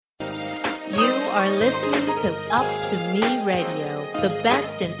You are listening to Up to Me Radio, the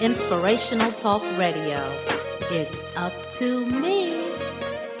best in inspirational talk radio. It's up to me.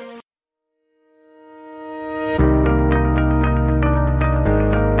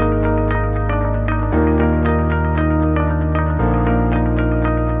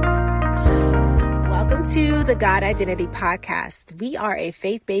 To the God Identity Podcast. We are a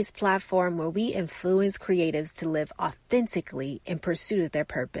faith-based platform where we influence creatives to live authentically in pursuit of their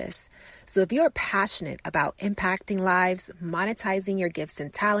purpose. So if you're passionate about impacting lives, monetizing your gifts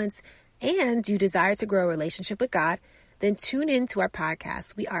and talents, and you desire to grow a relationship with God, then tune in to our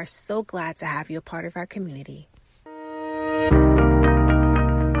podcast. We are so glad to have you a part of our community.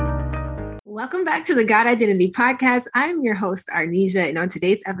 Welcome back to the God Identity Podcast. I'm your host, Arnesjah, and on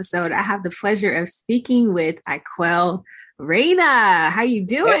today's episode, I have the pleasure of speaking with Iquell. Reina, how you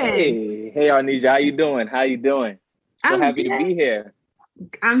doing? Hey, Arnesjah, how you doing? So I'm happy good. to be here.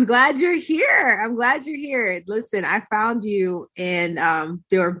 I'm glad you're here. Listen, I found you and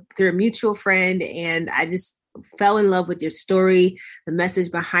through a mutual friend, and I just fell in love with your story, the message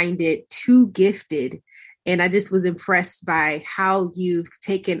behind it, Too Gifted. And I just was impressed by how you've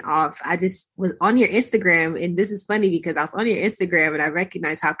taken off. I just was on your Instagram, and this is funny because I was on your Instagram and I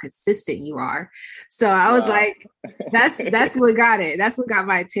recognized how consistent you are. So I was like, that's what got it. That's what got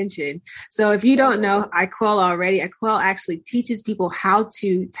my attention. So if you don't know Iquell already, Iquell actually teaches people how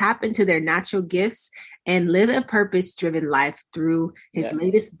to tap into their natural gifts and live a purpose-driven life through his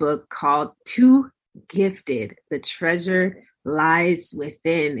latest book called Too Gifted, The Treasure Lies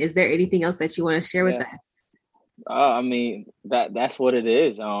Within. Is there anything else that you want to share with us? That's what it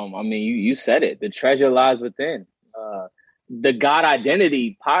is. You said it. The treasure lies within. The God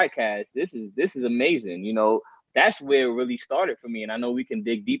Identity Podcast. This is amazing. You know, that's where it really started for me. And I know we can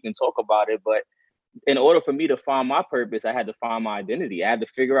dig deep and talk about it, but in order for me to find my purpose, I had to find my identity. I had to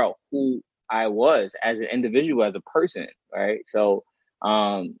figure out who I was as an individual, as a person, right? So,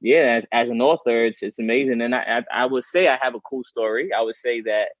 as an author, it's amazing. And I would say I have a cool story. I would say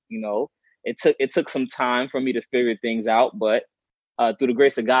that, it took some time for me to figure things out, but through the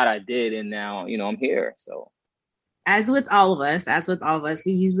grace of God, I did. And now, I'm here. So as with all of us,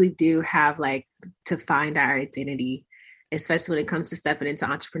 we usually do have to find our identity, especially when it comes to stepping into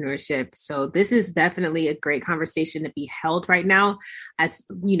entrepreneurship. So this is definitely a great conversation to be held right now, as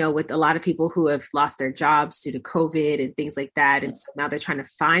with a lot of people who have lost their jobs due to COVID and things like that. And so now they're trying to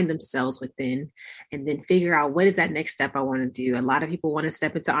find themselves within and then figure out, what is that next step I want to do? A lot of people want to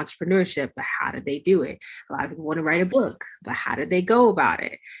step into entrepreneurship, but how do they do it? A lot of people want to write a book, but how do they go about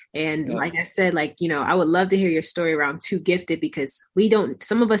it? And like I said, I would love to hear your story around Too Gifted, because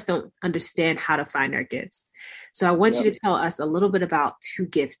some of us don't understand how to find our gifts. So I want you to tell us a little bit about Too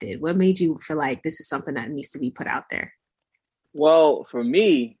Gifted. What made you feel like this is something that needs to be put out there? Well, for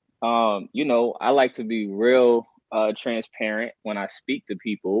me, I like to be real transparent when I speak to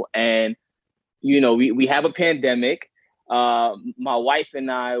people. And, we have a pandemic. My wife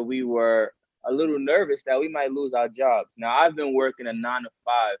and I, we were a little nervous that we might lose our jobs. Now, I've been working a 9 to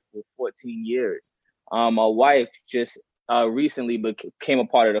 5 for 14 years. My wife just recently became a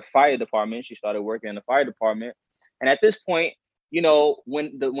part of the fire department. She started working in the fire department. And at this point,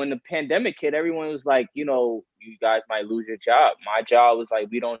 when the pandemic hit, everyone was like, you guys might lose your job. My job was like,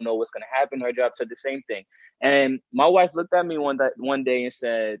 we don't know what's going to happen. Her job said the same thing. And my wife looked at me one day and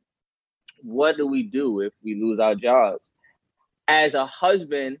said, what do we do if we lose our jobs? As a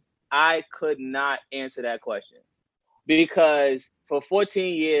husband, I could not answer that question, because for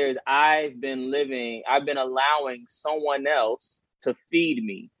 14 years, I've been allowing someone else to feed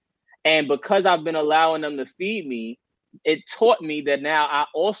me. And because I've been allowing them to feed me, it taught me that now I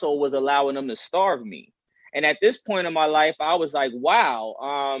also was allowing them to starve me. And at this point in my life, I was like,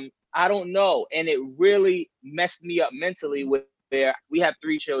 wow, I don't know. And it really messed me up mentally, where we have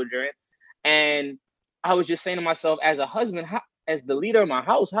 3 children. And I was just saying to myself, as a husband, as the leader of my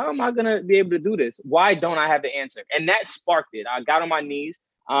house, how am I going to be able to do this? Why don't I have the answer? And that sparked it. I got on my knees.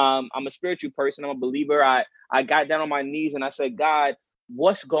 I'm a spiritual person. I'm a believer. I got down on my knees and I said, God,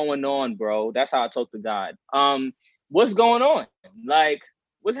 what's going on, bro? That's how I talk to God. What's going on?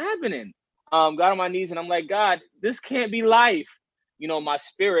 What's happening? Got on my knees and I'm like, God, this can't be life. My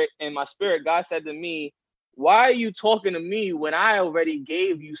spirit, God said to me, why are you talking to me when I already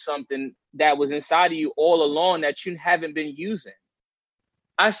gave you something that was inside of you all along that you haven't been using?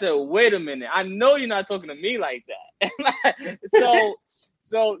 I said, wait a minute. I know you're not talking to me like that.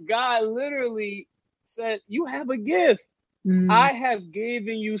 So God literally said, you have a gift. I have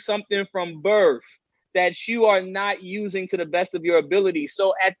given you something from birth that you are not using to the best of your ability.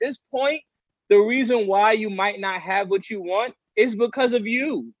 So at this point, the reason why you might not have what you want is because of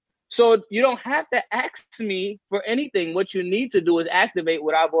you. So you don't have to ask me for anything. What you need to do is activate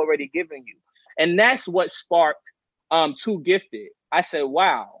what I've already given you. And that's what sparked Too Gifted. I said,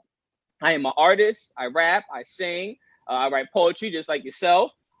 wow, I am an artist. I rap, I sing, I write poetry just like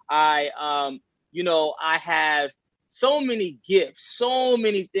yourself. I have so many gifts, so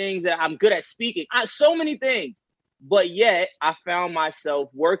many things that I'm good at speaking, so many things. But yet I found myself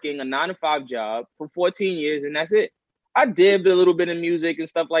working a 9-to-5 job for 14 years, and that's it. I dibbed a little bit of music and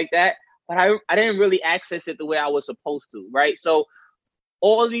stuff like that, but I didn't really access it the way I was supposed to, right? So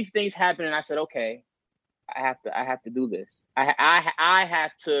all of these things happened, and I said, okay, I have to do this. I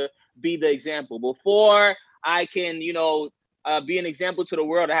have to be the example. Before I can, be an example to the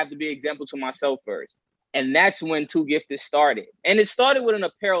world, I have to be an example to myself first. And that's when Too Gifted started. And it started with an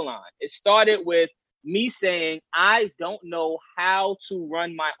apparel line. It started with me saying, I don't know how to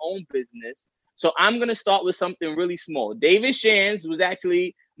run my own business. So I'm going to start with something really small. David Shands was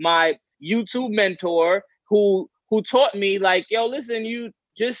actually my YouTube mentor who taught me, like, yo, listen, you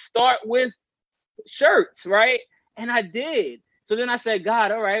just start with shirts, right? And I did. So then I said,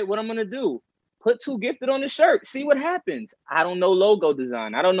 God, all right, what I'm going to do? Put Too Gifted on the shirt. See what happens. I don't know logo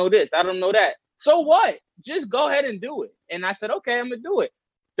design. I don't know this. I don't know that. So what? Just go ahead and do it. And I said, okay, I'm going to do it.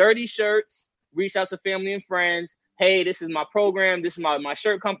 30 shirts, reach out to family and friends. Hey, this is my program. This is my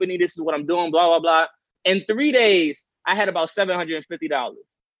shirt company. This is what I'm doing, blah, blah, blah. In 3 days, I had about $750.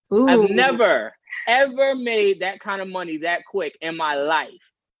 Ooh. I've never, ever made that kind of money that quick in my life.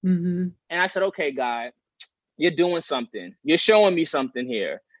 Mm-hmm. And I said, okay, God, you're doing something. You're showing me something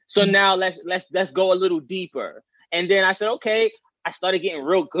here. So now let's go a little deeper. And then I said, okay, I started getting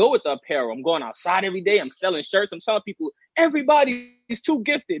real good with the apparel. I'm going outside every day. I'm selling shirts. I'm telling people, everybody is too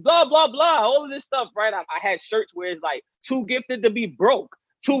gifted, blah, blah, blah, all of this stuff, right? I had shirts where it's like, too gifted to be broke,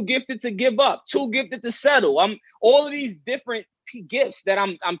 too gifted to give up, too gifted to settle. I'm all of these different gifts that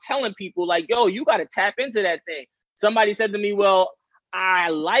I'm telling people, like, yo, you got to tap into that thing. Somebody said to me, well, I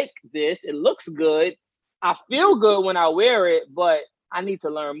like this. It looks good. I feel good when I wear it, but I need to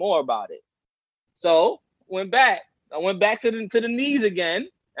learn more about it. So I went back to the knees again.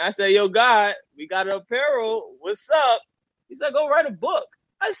 And I said, yo, God, we got an apparel. What's up? He said, go write a book.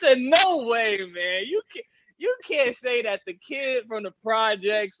 I said, no way, man. You can't say that the kid from the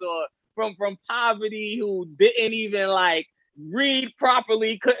projects or from poverty who didn't even like read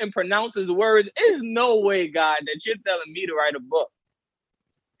properly, couldn't pronounce his words. There's no way, God, that you're telling me to write a book.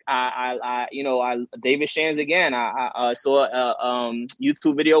 David Shands again. I saw a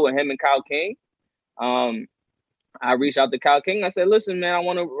YouTube video with him and Kyle King. I reached out to Kyle King. I said, listen, man, I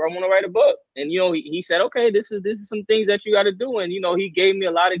want to write a book. And, he said, okay, this is some things that you got to do. And, he gave me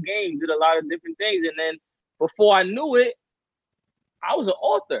a lot of games, did a lot of different things. And then before I knew it, I was an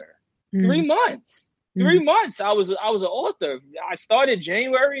author. 3 months. 3 months, I was an author. I started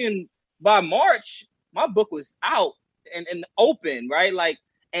January, and by March, my book was out and open, right? Like,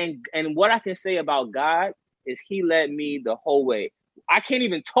 and what I can say about God is he led me the whole way. I can't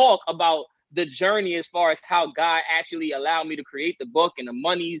even talk about the journey as far as how God actually allowed me to create the book and the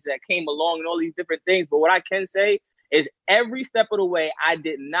monies that came along and all these different things. But what I can say is every step of the way, I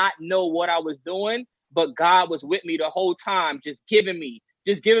did not know what I was doing, but God was with me the whole time, just giving me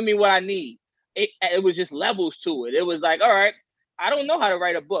what I need. It was just levels to it. It was like, all right, I don't know how to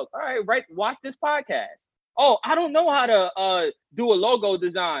write a book. All right, watch this podcast. Oh, I don't know how to do a logo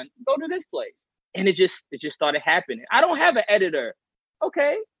design. Go to this place. And it just started happening. I don't have an editor.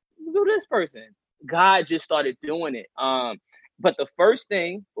 Okay, do this person. God just started doing it. But the first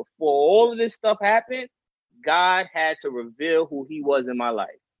thing before all of this stuff happened, God had to reveal who he was in my life.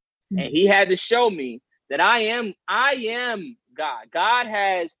 And he had to show me that I am God. God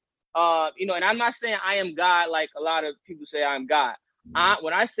has, and I'm not saying I am God like a lot of people say I am God.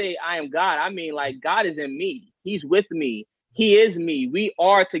 When I say I am God, I mean like God is in me. He's with me. He is me. We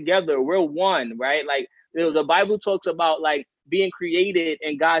are together. We're one, right? Like the Bible talks about like being created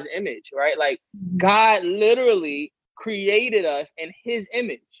in God's image, right? Like God literally created us in his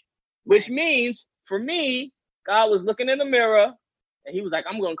image, which means for me, God was looking in the mirror and he was like,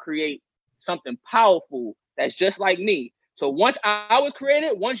 I'm going to create something powerful that's just like me. So once I was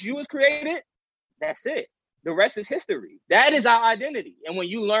created, once you was created, that's it. The rest is history. That is our identity. And when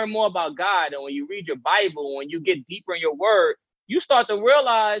you learn more about God and when you read your Bible, when you get deeper in your word, you start to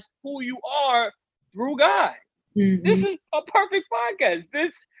realize who you are through God. Mm-hmm. This is a perfect podcast.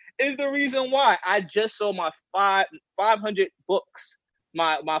 This is the reason why I just sold my 500 books,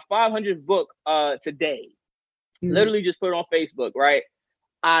 my 500th book today. Mm-hmm. Literally just put it on Facebook, right?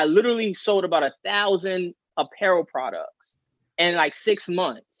 I literally sold about 1,000 apparel products in like 6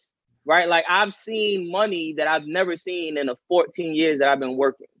 months. Right? Like I've seen money that I've never seen in the 14 years that I've been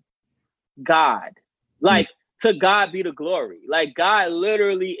working. God. Like, to God be the glory. Like, God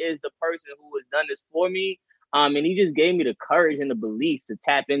literally is the person who has done this for me. And he just gave me the courage and the belief to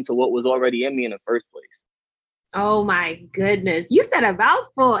tap into what was already in me in the first place. Oh my goodness. You said a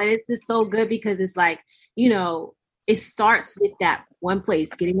mouthful, and it's just so good because it's like, it starts with that one place,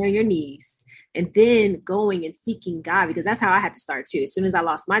 getting on your knees, and then going and seeking God, because that's how I had to start too. As soon as I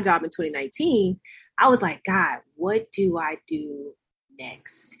lost my job in 2019, I was like, God, what do I do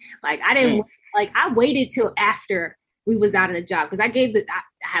next? Like, I waited till after we was out of the job, because I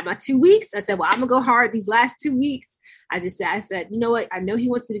had my 2 weeks. I said, well, I'm gonna go hard these last 2 weeks. I said, you know what? I know he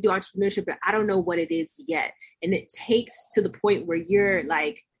wants me to do entrepreneurship, but I don't know what it is yet. And it takes to the point where you're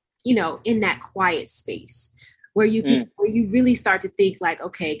like, in that quiet space where you really start to think like,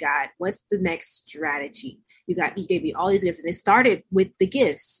 okay, God, what's the next strategy? You gave me all these gifts, and it started with the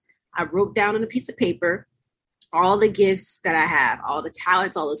gifts. I wrote down on a piece of paper all the gifts that I have, all the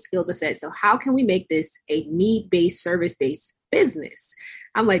talents, all the skills. I said, so how can we make this a need-based, service-based business?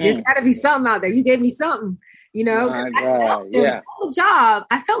 I'm like, there's got to be something out there. You gave me something. I felt the job.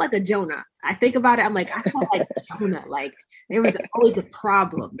 I felt like a Jonah. I think about it. I'm like, I felt like Jonah. Like, there was always a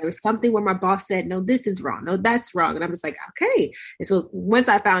problem. There was something where my boss said, no, this is wrong. No, that's wrong. And I'm just like, okay. And so once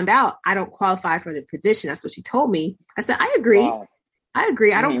I found out I don't qualify for the position, that's what she told me. I said, I agree. Wow. I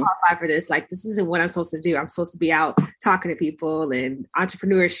agree. I don't qualify for this. Like, this isn't what I'm supposed to do. I'm supposed to be out talking to people and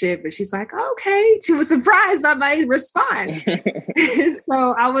entrepreneurship. And she's like, okay. She was surprised by my response.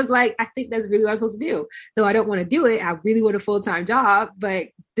 So I was like, I think that's really what I'm supposed to do. Though I don't want to do it. I really want a full-time job, but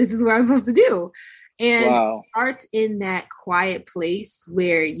this is what I'm supposed to do. And It starts in that quiet place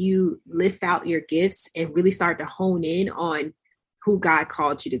where you list out your gifts and really start to hone in on who God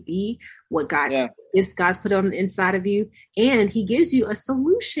called you to be, what gifts God's put on the inside of you, and he gives you a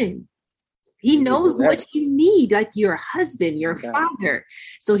solution. He knows what you need, like your husband, your father.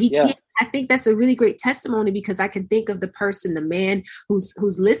 So he can't. I think that's a really great testimony, because I can think of the person, the man who's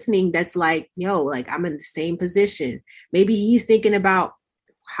listening, that's like, like, I'm in the same position. Maybe he's thinking about,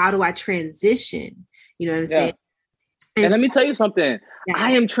 how do I transition? You know what I'm saying? And let me tell you something.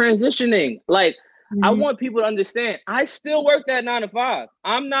 I am transitioning. Like, I want people to understand, I still work that 9 to 5.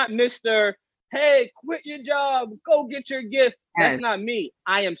 I'm not Mr. Hey, quit your job, go get your gift. That's not me.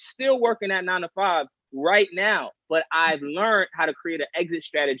 I am still working that 9 to 5 right now, but I've learned how to create an exit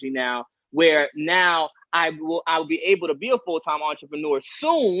strategy now, where now I'll be able to be a full-time entrepreneur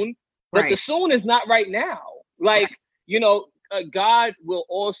soon, but the soon is not right now. Like, God will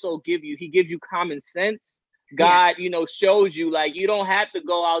also gives you common sense. God, shows you, like, you don't have to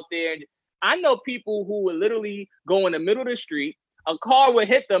go out there. I know people who would literally go in the middle of the street, a car would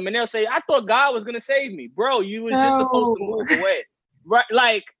hit them, and they'll say, I thought God was going to save me. Bro, you was just supposed to move away. Right?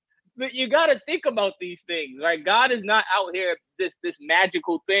 Like, you got to think about these things, right? God is not out here this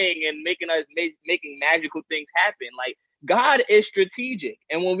magical thing and making magical things happen. Like, God is strategic.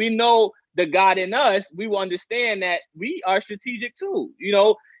 And when we know the God in us, we will understand that we are strategic too.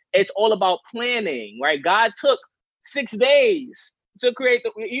 It's all about planning, right? God took 6 days to create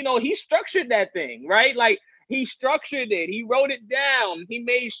he structured that thing, right? Like, he structured it. He wrote it down. He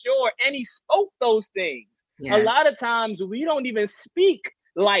made sure, and he spoke those things. Yeah. A lot of times we don't even speak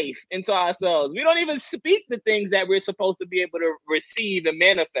life into ourselves. We don't even speak the things that we're supposed to be able to receive and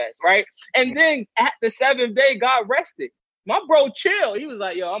manifest, right? And then at the 7th day, God rested. My bro chill. He was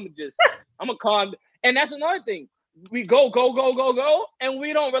like, yo, I'm a calm. And that's another thing. We go, and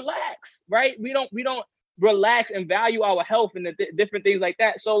we don't relax, right? We don't relax and value our health and the different things like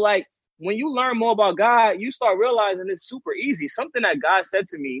that. So, like, when you learn more about God, you start realizing it's super easy. Something that God said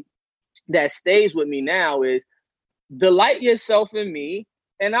to me that stays with me now is, delight yourself in me,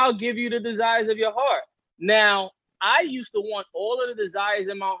 and I'll give you the desires of your heart. Now, I used to want all of the desires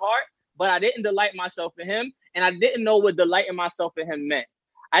in my heart, but I didn't delight myself in him, and I didn't know what delighting myself in him meant.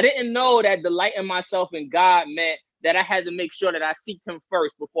 I didn't know that delighting myself in God meant that I had to make sure that I seeked him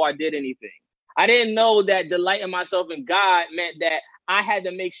first before I did anything. I didn't know that delighting myself in God meant that I had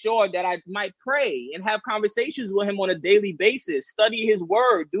to make sure that I might pray and have conversations with him on a daily basis, study his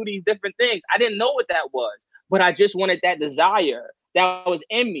word, do these different things. I didn't know what that was, but I just wanted that desire that was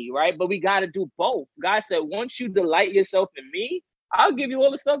in me, right? But we got to do both. God said, once you delight yourself in me, I'll give you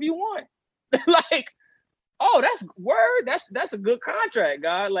all the stuff you want. Like, oh, that's word. That's a good contract,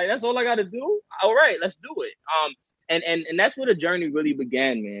 God. Like, that's all I got to do. All right, let's do it. And that's where the journey really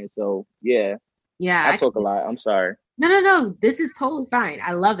began, man. So yeah. I talk a lot. I'm sorry. No. This is totally fine.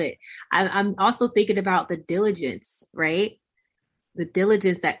 I love it. I'm also thinking about the diligence, right? The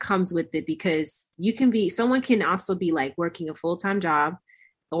diligence that comes with it, because someone can also be like working a full-time job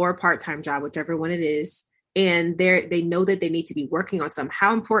or a part-time job, whichever one it is, and they know that they need to be working on something.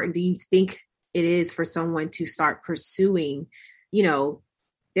 How important do you think it is for someone to start pursuing,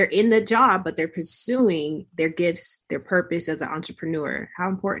 they're in the job, but they're pursuing their gifts, their purpose as an entrepreneur? How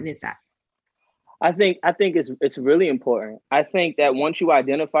important is that? I think it's really important. I think that once you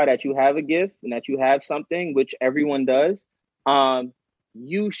identify that you have a gift and that you have something, which everyone does,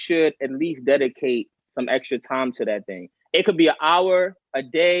 you should at least dedicate some extra time to that thing. It could be an hour a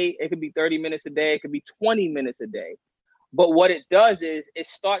day, it could be 30 minutes a day, it could be 20 minutes a day. But what it does is it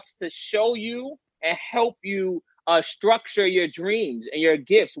starts to show you and help you structure your dreams and your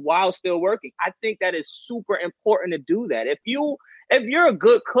gifts while still working. I think that is super important to do that. If you're a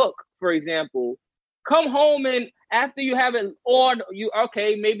good cook, for example, come home and after you have it on,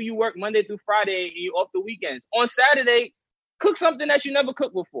 maybe you work Monday through Friday and you off the weekends. On Saturday, cook something that you never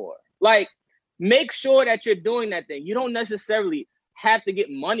cooked before. Like, make sure that you're doing that thing. You don't necessarily have to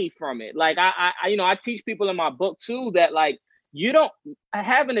get money from it. Like I teach people in my book too that like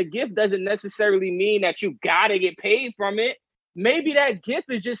having a gift doesn't necessarily mean that you gotta get paid from it. Maybe that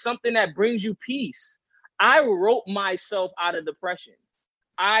gift is just something that brings you peace. I wrote myself out of depression.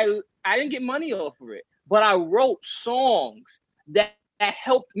 I didn't get money off of it, but I wrote songs that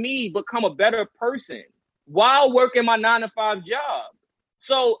helped me become a better person while working my 9-to-5 job.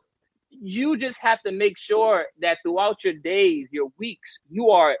 So you just have to make sure that throughout your days, your weeks, you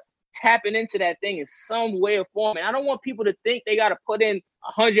are tapping into that thing in some way or form. And I don't want people to think they got to put in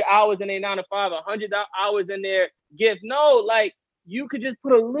 100 hours in their 9-to-5, 100 hours in their gift. No, like you could just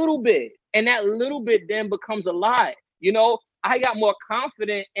put a little bit, and that little bit then becomes a lot. I got more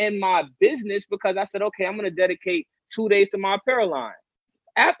confident in my business because I said, okay, I'm going to dedicate 2 days to my apparel line.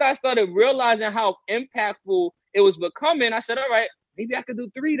 After I started realizing how impactful it was becoming, I said, all right, maybe I could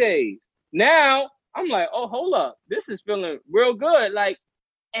do 3 days. Now I'm like, oh, hold up. This is feeling real good. Like,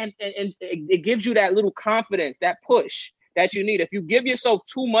 and it gives you that little confidence, that push that you need. If you give yourself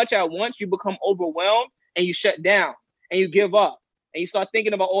too much at once, you become overwhelmed and you shut down and you give up and you start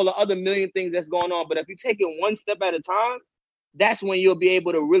thinking about all the other million things that's going on. But if you take it one step at a time, that's when you'll be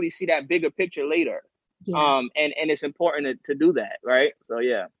able to really see that bigger picture later. Yeah. And it's important to do that. Right. So,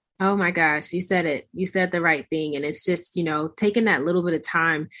 yeah. Oh my gosh, you said it. You said the right thing. And it's just, taking that little bit of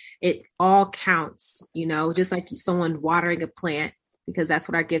time, it all counts, just like someone watering a plant, because that's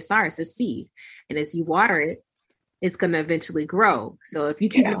what our gifts are. It's a seed. And as you water it, it's going to eventually grow. So if you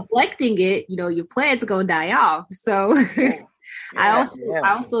keep neglecting it, your plant's going to die off. So I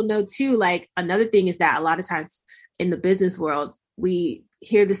also know too, like another thing is that a lot of times in the business world, we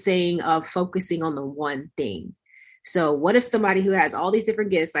hear the saying of focusing on the one thing. So what if somebody who has all these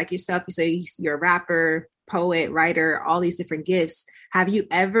different gifts, like yourself, you say you're a rapper, poet, writer, all these different gifts. Have you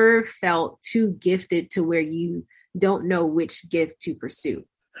ever felt too gifted to where you don't know which gift to pursue?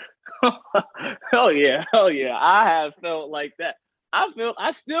 Hell yeah. I have felt like that.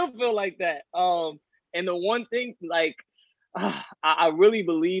 I still feel like that. And the one thing, like, I really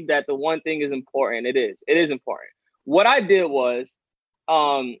believe that the one thing is important. It is important. What I did was,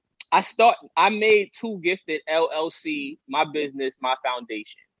 I made Too Gifted LLC, my business, my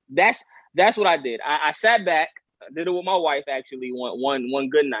foundation. That's what I did. I sat back, did it with my wife actually one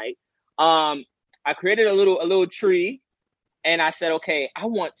good night. I created a little tree, and I said, okay, I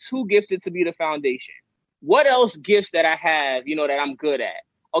want Too Gifted to be the foundation. What else gifts that I have, that I'm good at?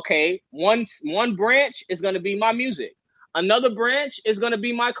 Okay, one branch is going to be my music. Another branch is going to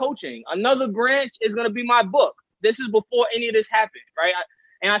be my coaching. Another branch is going to be my book. This is before any of this happened, right?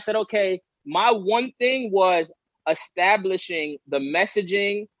 And I said, okay, my one thing was establishing the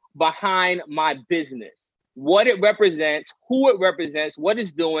messaging behind my business, what it represents, who it represents, what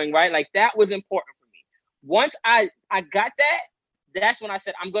it's doing, right? Like that was important for me. Once I got that, that's when I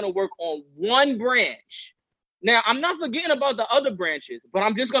said, I'm going to work on one branch. Now, I'm not forgetting about the other branches, but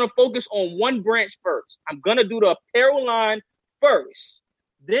I'm just going to focus on one branch first. I'm going to do the apparel line first.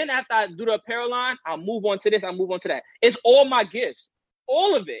 Then after I do the apparel line, I'll move on to this, I'll move on to that. It's all my gifts,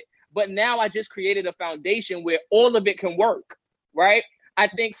 all of it. But now I just created a foundation where all of it can work, right? I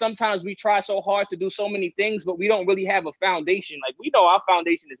think sometimes we try so hard to do so many things, but we don't really have a foundation. Like we know our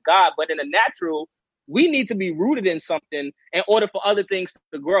foundation is God, but in the natural, we need to be rooted in something in order for other things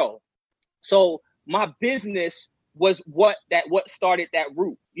to grow. So my business was what started that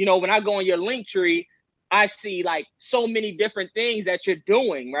root. When I go on your link tree, I see like so many different things that you're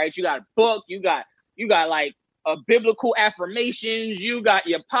doing, right? You got a book, you got like a biblical affirmations, you got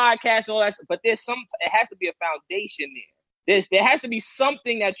your podcast, and all that stuff, but it has to be a foundation there. There has to be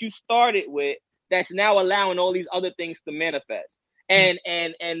something that you started with that's now allowing all these other things to manifest. And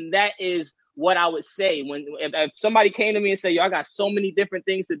that is what I would say if somebody came to me and said, yo, I got so many different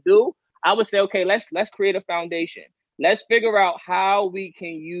things to do, I would say, okay, let's create a foundation. Let's figure out how we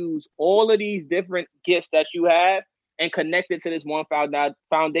can use all of these different gifts that you have and connect it to this one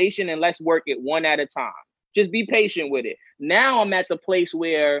foundation, and let's work it one at a time. Just be patient with it. Now I'm at the place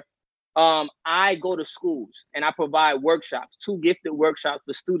where I go to schools and I provide workshops, 2 gifted workshops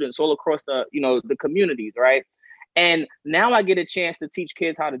for students all across the communities, right? And now I get a chance to teach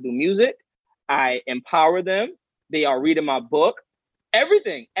kids how to do music. I empower them. They are reading my book.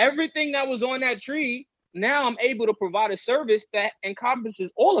 Everything that was on that tree, now I'm able to provide a service that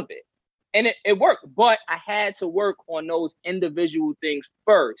encompasses all of it. And it worked, but I had to work on those individual things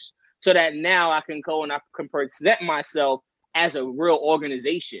first so that now I can go and I can present myself as a real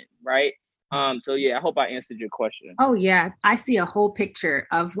organization, right? So yeah, I hope I answered your question. Oh yeah, I see a whole picture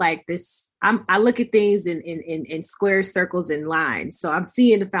of like this. I look at things in squares, circles, and lines. So I'm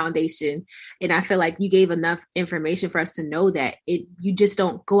seeing the foundation, and I feel like you gave enough information for us to know that you just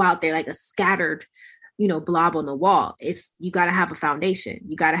don't go out there like a scattered, blob on the wall. You got to have a foundation.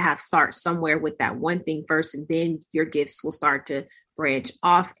 You got to start somewhere with that one thing first, and then your gifts will start to branch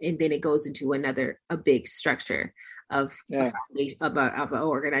off, and then it goes into a big structure of an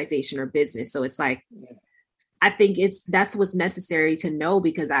organization or business. So it's like, I think that's what's necessary to know,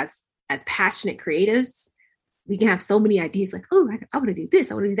 because as passionate creatives, we can have so many ideas like, oh, I want to do this,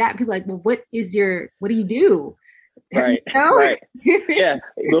 I want to do that. And people are like, well, what do you do? Right. Right. Yeah.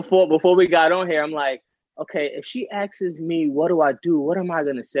 Before we got on here, I'm like, okay, if she asks me, what do I do? What am I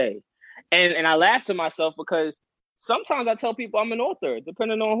going to say? And I laugh to myself because sometimes I tell people I'm an author,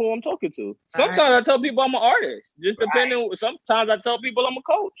 depending on who I'm talking to. Sometimes I tell people I'm an artist, just depending. Sometimes I tell people I'm a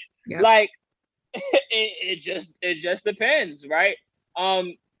coach. Yep. Like it just depends, right?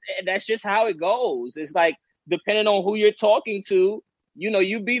 That's just how it goes. It's like depending on who you're talking to,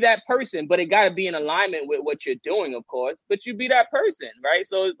 you be that person, but it got to be in alignment with what you're doing, of course. But you be that person, right?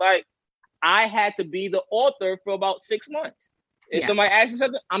 So it's like I had to be the author for about 6 months. If somebody asks me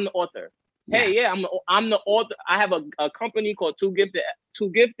something, I'm the author. Hey, yeah, I'm the author. I have a company called Too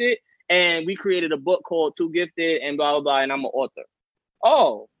Gifted, and we created a book called Too Gifted and blah, blah, blah, and I'm an author.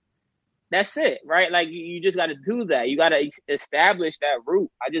 Oh, that's it, right? Like you just got to do that. You got to establish that root.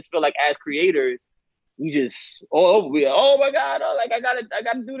 I just feel like as creators, we just, oh my God, like I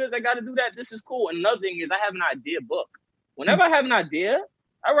gotta do this, I gotta do that. This is cool. And another thing is I have an idea book. Whenever I have an idea,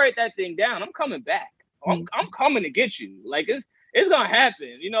 I write that thing down. I'm coming back. I'm coming to get you. Like it's gonna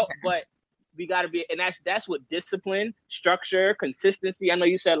happen, but we got to be, and that's what discipline, structure, consistency. I know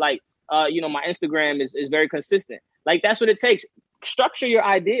you said like, my Instagram is very consistent. Like that's what it takes. Structure your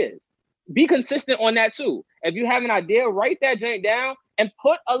ideas. Be consistent on that too. If you have an idea, write that joint down and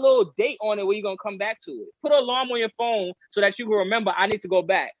put a little date on it where you're going to come back to it. Put an alarm on your phone so that you can remember, I need to go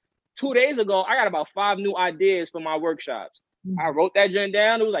back. 2 days ago, I got about 5 new ideas for my workshops. I wrote that joint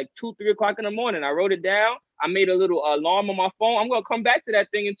down. It was like 2, 3 o'clock in the morning. I wrote it down. I made a little alarm on my phone. I'm going to come back to that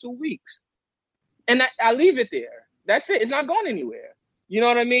thing in 2 weeks. And I leave it there. That's it. It's not going anywhere. You know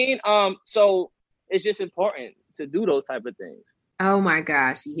what I mean? So it's just important to do those type of things. Oh my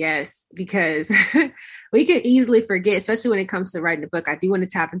gosh, yes, because we could easily forget, especially when it comes to writing a book. I do want to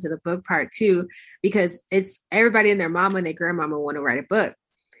tap into the book part too, because it's everybody and their mama and their grandmama want to write a book,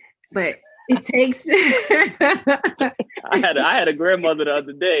 but it takes. I had a grandmother the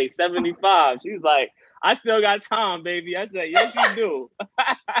other day, 75. She was like, "I still got time, baby." I said, "Yes, you do."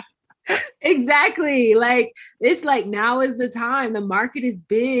 Exactly. Like it's like now is the time. The market is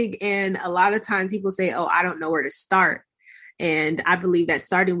big, and a lot of times people say, "Oh, I don't know where to start." And I believe that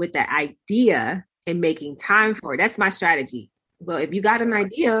starting with that idea and making time for it, that's my strategy. Well, if you got an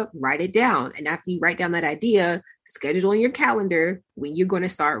idea, write it down. And after you write down that idea, schedule on your calendar when you're going to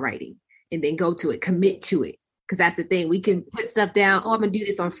start writing, and then go to it, commit to it. Because that's the thing. We can put stuff down. Oh, I'm going to do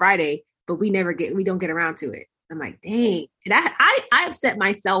this on Friday, but we don't get around to it. I'm like, dang. And I upset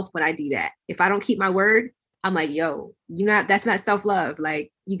myself when I do that. If I don't keep my word, I'm like, yo, that's not self-love.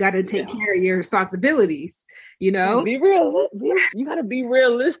 Like you got to take care of your responsibilities. Be real. You got to be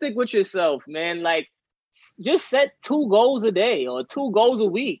realistic with yourself, man. Like, just set 2 goals a day or 2 goals a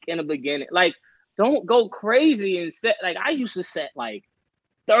week in the beginning. Like, don't go crazy and set. Like, I used to set like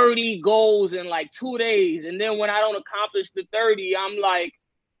 30 goals in like 2 days, and then when I don't accomplish the 30, I'm like,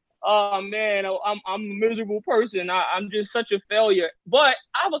 oh man, I'm a miserable person. I'm just such a failure. But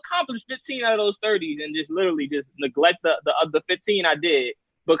I've accomplished 15 out of those 30s, and just literally just neglect the 15 I did.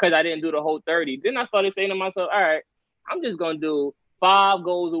 Because I didn't do the whole 30. Then I started saying to myself, all right, I'm just going to do 5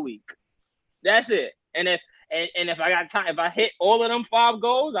 goals a week. That's it. And if I got time, if I hit all of them 5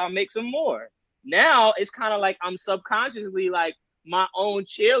 goals, I'll make some more. Now it's kind of like I'm subconsciously like my own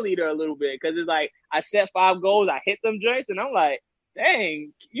cheerleader a little bit. Because it's like I set 5 goals, I hit them joints, and I'm like,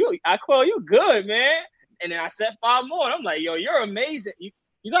 dang, Iquell, you good, man. And then I said 5 more. And I'm like, yo, you're amazing.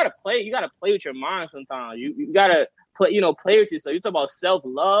 You gotta play. You gotta play with your mind sometimes. You gotta play with yourself. You talk about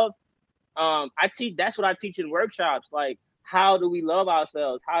self-love. I teach. That's what I teach in workshops. Like, how do we love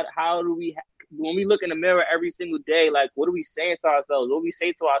ourselves? How do we, when we look in the mirror every single day, like, what are we saying to ourselves? What we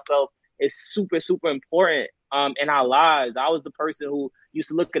say to ourselves is super, super important in our lives. I was the person who used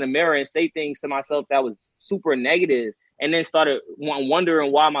to look in the mirror and say things to myself that was super negative, and then started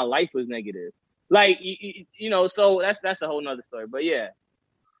wondering why my life was negative. Like, so that's a whole nother story. But yeah.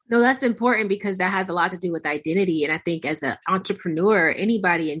 No, that's important because that has a lot to do with identity. And I think as an entrepreneur,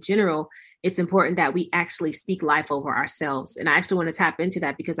 anybody in general, it's important that we actually speak life over ourselves. And I actually want to tap into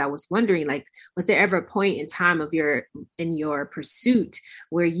that because I was wondering, like, was there ever a point in time in your pursuit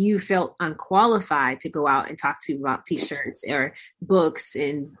where you felt unqualified to go out and talk to about t-shirts or books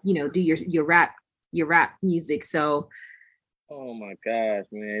and, do your rap music? So. Oh my gosh,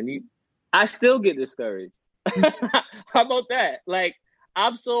 man. I still get discouraged. How about that? Like,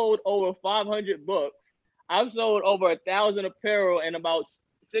 I've sold over 500 books. I've sold over 1,000 apparel in about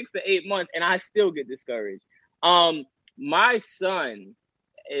 6 to 8 months, and I still get discouraged. My son,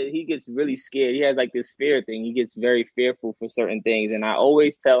 he gets really scared. He has like this fear thing. He gets very fearful for certain things, and I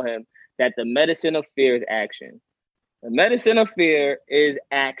always tell him that the medicine of fear is action. The medicine of fear is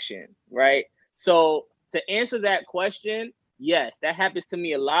action, right? So to answer that question, yes, that happens to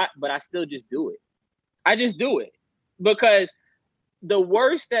me a lot, but I still just do it. I just do it because the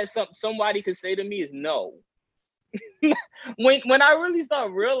worst that somebody could say to me is no. when I really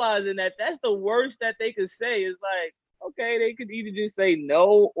start realizing that that's the worst that they could say, is like, okay, they could either just say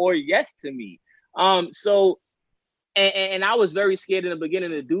no or yes to me. So I was very scared in the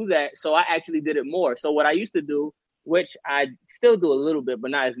beginning to do that. So I actually did it more. So what I used to do, which I still do a little bit, but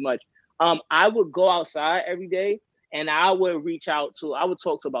not as much. I would go outside every day and I would talk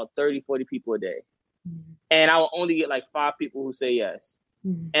to about 30, 40 people a day. Mm-hmm. And I would only get like 5 people who say yes.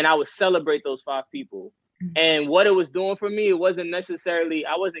 Mm-hmm. And I would celebrate those 5 people. Mm-hmm. And what it was doing for me, it wasn't necessarily,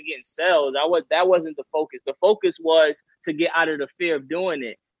 I wasn't getting sales. That wasn't the focus. The focus was to get out of the fear of doing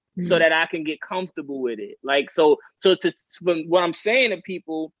it. Mm-hmm. So that I can get comfortable with it. Like, so what I'm saying to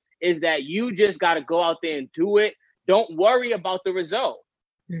people is that you just got to go out there and do it. Don't worry about the result,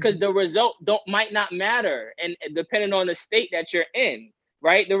 because the result might not matter. And depending on the state that you're in,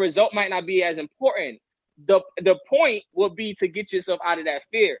 right? The result might not be as important. The point will be to get yourself out of that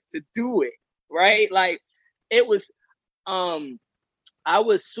fear, to do it, right? Like, it was, I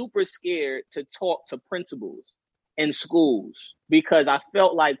was super scared to talk to principals in schools because I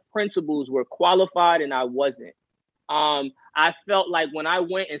felt like principals were qualified and I wasn't. I felt like when I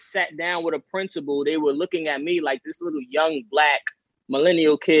went and sat down with a principal, they were looking at me like this little young Black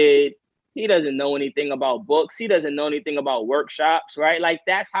millennial kid. He doesn't know anything about books. He doesn't know anything about workshops, right? Like,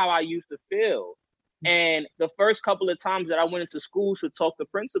 that's how I used to feel. And the first couple of times that I went into schools to talk to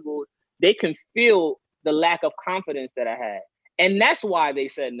principals, they can feel the lack of confidence that I had. And that's why they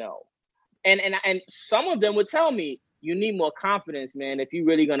said no. And some of them would tell me, you need more confidence, man, if you're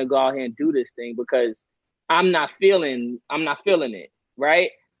really going to go out here and do this thing, because I'm not feeling it, right?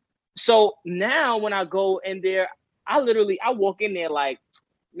 So now when I go in there, I walk in there like,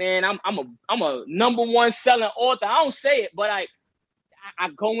 man, I'm a number 1 selling author. I don't say it, but I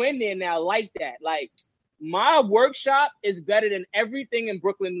go in there now like that. Like, my workshop is better than everything in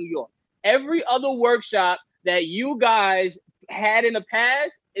Brooklyn, New York. Every other workshop that you guys had in the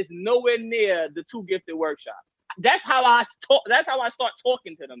past is nowhere near the Too Gifted workshop. That's how I talk. That's how I start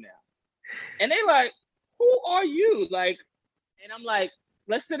talking to them now. And they like, who are you? Like, and I'm like,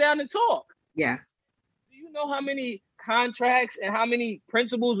 let's sit down and talk. Yeah. Do you know how many contracts and how many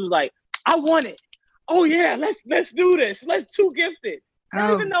principals was like, I want it. Oh yeah, let's do this. Let's Too Gifted. They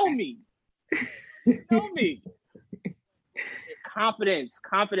don't even know me.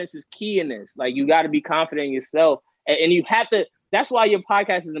 Confidence is key in this. Like, you got to be confident in yourself, and you have to. That's why your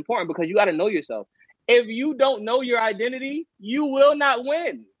podcast is important, because you got to know yourself. If you don't know your identity, you will not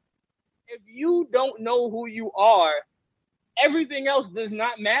win. If you don't know who you are, everything else does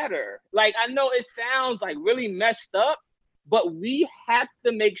not matter. Like, I know it sounds like really messed up, but we have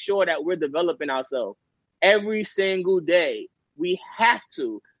to make sure that we're developing ourselves every single day. We have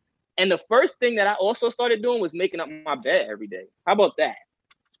to. And the first thing that I also started doing was making up my bed every day. How about that?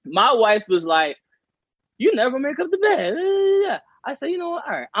 My wife was like, you never make up the bed. I said, you know what?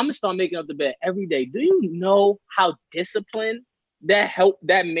 All right, I'm going to start making up the bed every day. Do you know how disciplined that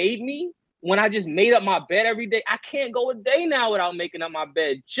made me? When I just made up my bed every day, I can't go a day now without making up my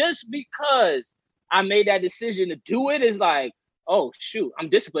bed. Just because I made that decision to do it is like, oh shoot, I'm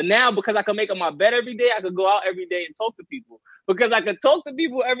disciplined now because I can make up my bed every day. I could go out every day and talk to people. Because I could talk to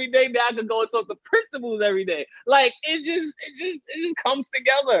people every day, now I could go and talk to principals every day. Like it just comes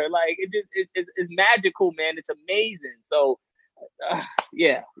together. Like it's magical, man. It's amazing. So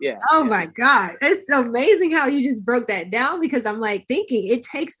yeah. Oh my God. It's amazing how you just broke that down, because I'm like thinking it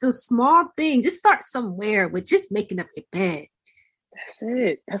takes a small thing. Just start somewhere with just making up your bed. That's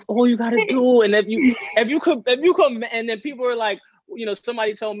it. That's all you gotta do. And if you come, and then people are like,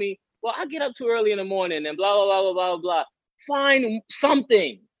 somebody told me, well, I get up too early in the morning and blah, blah, blah, blah, blah, blah. Find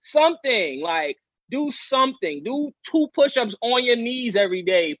something, like do something. Do 2 push-ups on your knees every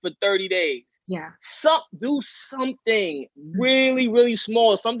day for 30 days. Yeah. Do something really, really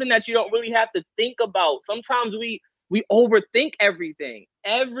small, something that you don't really have to think about. Sometimes we overthink everything.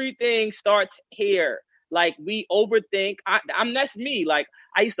 Everything starts here. Like we overthink. That's me. Like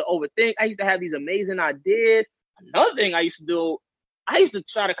I used to overthink. I used to have these amazing ideas. Another thing I used to do, I used to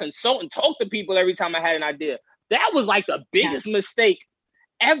try to consult and talk to people every time I had an idea. That was like the biggest mistake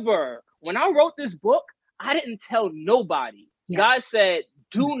ever. When I wrote this book, I didn't tell nobody. Yeah. God said,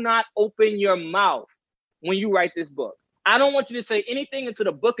 do not open your mouth when you write this book. I don't want you to say anything until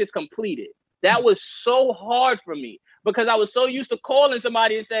the book is completed. That was so hard for me because I was so used to calling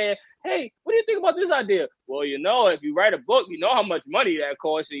somebody and saying, hey, what do you think about this idea? Well, if you write a book, you know how much money that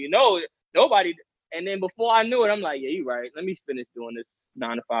costs. So, nobody. And then before I knew it, I'm like, yeah, you're right. Let me finish doing this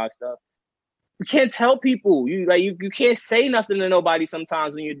 9 to 5 stuff. You can't tell people. You can't say nothing to nobody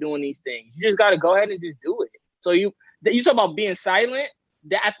sometimes when you're doing these things. You just got to go ahead and just do it. So you talk about being silent.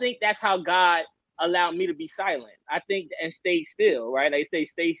 I think that's how God allowed me to be silent. I think, and stay still, right? They say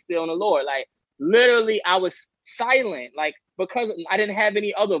stay still in the Lord. Like literally I was silent, like because I didn't have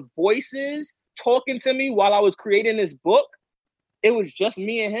any other voices talking to me while I was creating this book. It was just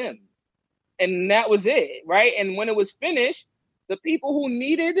me and him. And that was it, right? And when it was finished, the people who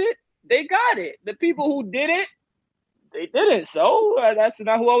needed it, they got it. The people who didn't, they didn't. So that's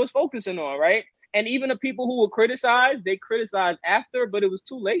not who I was focusing on, right? And even the people who were criticized, they criticized after, but it was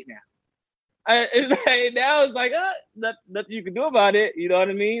too late now. Now it's like, nothing you can do about it. You know what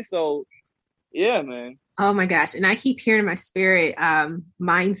I mean? So, yeah, man. Oh my gosh. And I keep hearing in my spirit,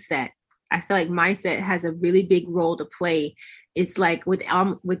 mindset. I feel like mindset has a really big role to play. It's like with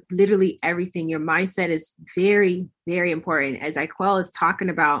literally everything, your mindset is very, very important. As Iquell is talking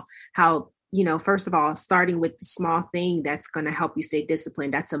about how, first of all, starting with the small thing that's going to help you stay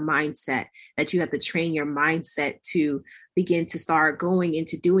disciplined. That's a mindset that you have to train your mindset to begin to start going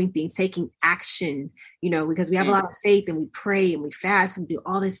into doing things, taking action, because we have a lot of faith and we pray and we fast and do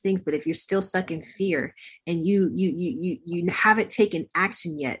all these things. But if you're still stuck in fear and you haven't taken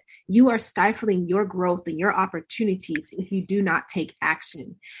action yet, you are stifling your growth and your opportunities if you do not take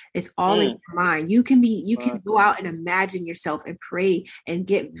action. It's all in your mind. You can go out and imagine yourself and pray and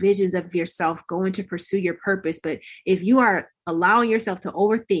get visions of yourself going to pursue your purpose. But if you are allowing yourself to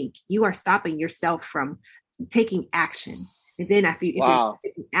overthink, you are stopping yourself from taking action. And then if you're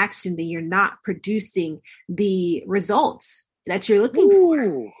taking action, then you're not producing the results that you're looking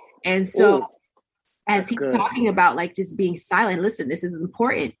for. And so as he's talking about like just being silent, listen, this is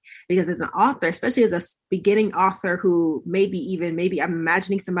important because as an author, especially as a beginning author who maybe I'm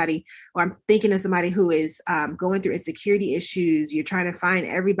imagining somebody, or I'm thinking of somebody who is going through insecurity issues. You're trying to find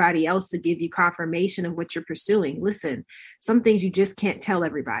everybody else to give you confirmation of what you're pursuing. Listen, some things you just can't tell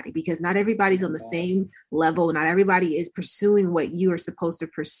everybody because not everybody's on the same level. Not everybody is pursuing what you are supposed to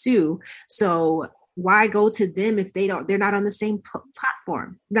pursue. So why go to them if they're not on the same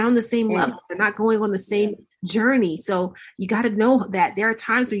platform, not on the same level, they're not going on the same journey. So you got to know that there are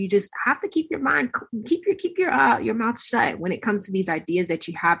times where you just have to keep your mouth shut when it comes to these ideas that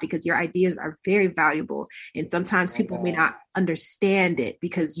you have, because your ideas are very valuable. And sometimes people may not understand it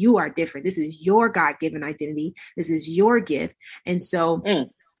because you are different. This is your God-given identity. This is your gift. And so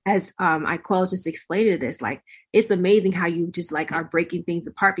as Iquell just explained this, like, it's amazing how you just like are breaking things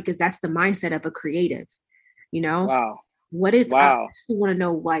apart, because that's the mindset of a creative, Wow. What is, I want to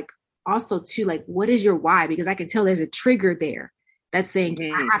know, like, also too, like, what is your why? Because I can tell there's a trigger there that's saying,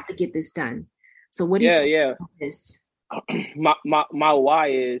 I have to get this done. So what do you think about this? My why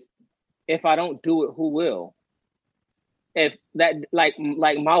is, if I don't do it, who will? If that, like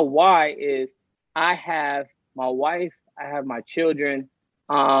my why is, I have my wife, I have my children,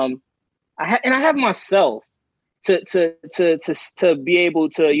 I have myself to be able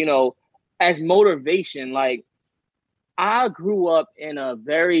to, as motivation. Like, I grew up in a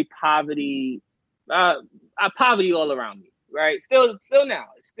very poverty all around me, right? Still now,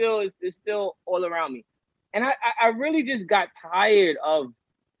 it's still all around me. And I really just got tired of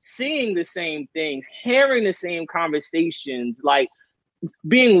seeing the same things, hearing the same conversations, like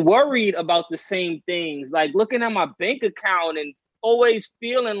being worried about the same things, like looking at my bank account and always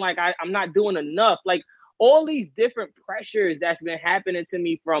feeling like I'm not doing enough. Like all these different pressures that's been happening to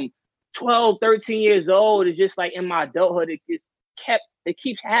me from 12, 13 years old. It's just like in my adulthood, it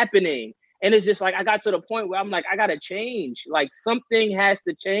keeps happening. And it's just like, I got to the point where I'm like, I got to change. Like something has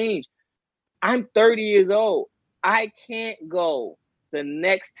to change. I'm 30 years old. I can't go the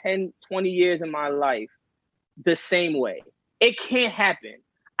next 10, 20 years in my life the same way. It can't happen.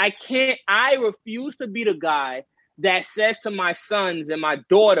 I refuse to be the guy that says to my sons and my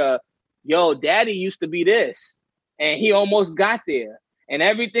daughter, yo, daddy used to be this. And he almost got there. And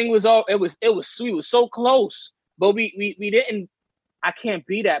everything was all, it was sweet. It was so close. But we didn't, I can't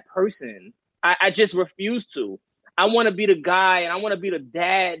be that person. I just refuse to. I want to be the guy and I want to be the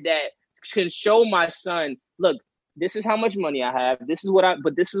dad that can show my son, look, this is how much money I have. This is what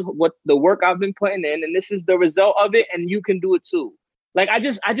the work I've been putting in, and this is the result of it, and you can do it too. Like I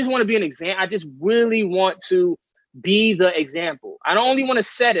just want to be an example. I just really want to be the example. I don't only want to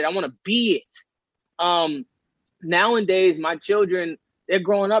set it, I want to be it. Nowadays, my children, they're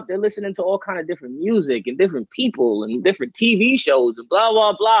growing up, they're listening to all kind of different music and different people and different TV shows and blah,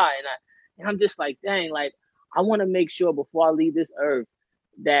 blah, blah. And I'm just like, dang, like I want to make sure before I leave this earth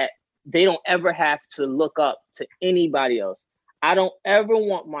that they don't ever have to look up to anybody else. I don't ever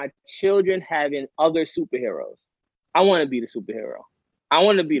want my children having other superheroes. I want to be the superhero. I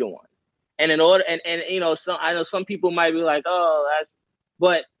want to be the one. And in order, and you know, I know some people might be like, oh,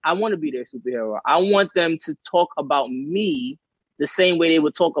 but I want to be their superhero. I want them to talk about me the same way they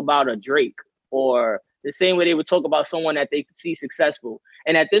would talk about a Drake, or the same way they would talk about someone that they could see successful.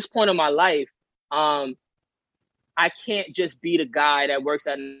 And at this point in my life, I can't just be the guy that works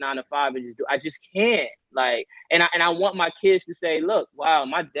at 9 to 5 and I just can't. Like, and I want my kids to say, look, wow,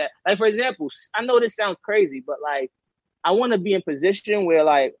 my dad, like, for example, I know this sounds crazy, but like, I want to be in position where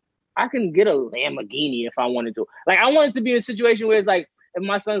like, I can get a Lamborghini if I wanted to. Like, I want it to be in a situation where it's like, if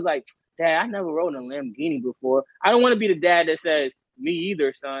my son's like, Dad, I never rode in a Lamborghini before. I don't want to be the dad that says, me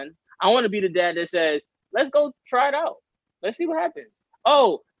either, son. I want to be the dad that says, let's go try it out. Let's see what happens.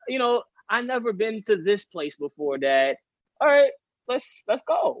 Oh, you know, I never been to this place before, Dad. All right, let's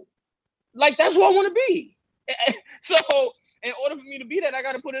go. Like, that's what I want to be. So in order for me to be that, I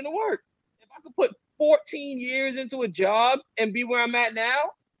got to put in the work. If I could put 14 years into a job and be where I'm at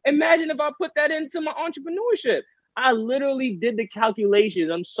now, imagine if I put that into my entrepreneurship. I literally did the calculations.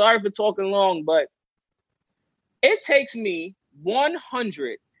 I'm sorry for talking long, but it takes me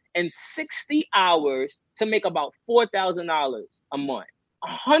 160 hours to make about $4,000 a month.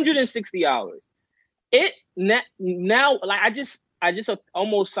 160 hours. It now, like I just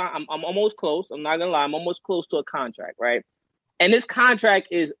almost signed. I'm almost close. I'm not gonna lie. I'm almost close to a contract, right? And this contract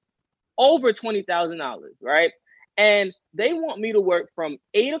is over $20,000, right? And they want me to work from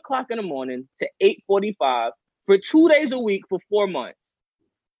 8 o'clock in the morning to 8:45 for 2 days a week for 4 months.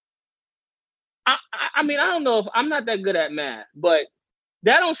 I mean, I don't know if I'm not that good at math, but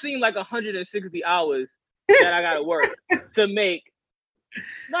that don't seem like 160 hours that I gotta work to make.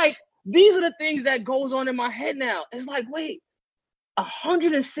 Like, these are the things that goes on in my head now. It's like, wait,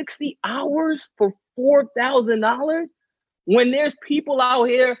 160 hours for $4,000 when there's people out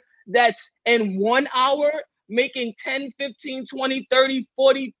here that's in 1 hour making 10, 15, 20, 30,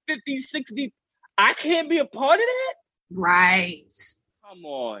 40, 50, 60. I can't be a part of that? Right. Come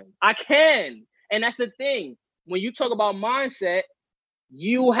on. I can. And that's the thing. When you talk about mindset,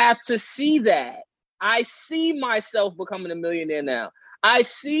 you have to see that. I see myself becoming a millionaire now. I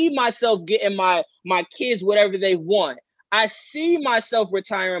see myself getting my kids whatever they want. I see myself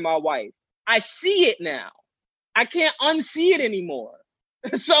retiring my wife. I see it now. I can't unsee it anymore.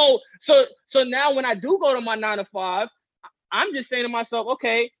 So now when I do go to my 9 to 5, I'm just saying to myself,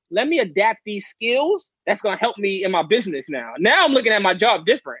 okay, let me adapt these skills. That's going to help me in my business now. Now I'm looking at my job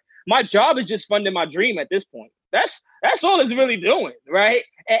different. My job is just funding my dream at this point. That's all it's really doing, right?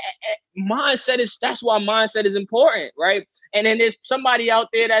 That's why mindset is important, right? And then there's somebody out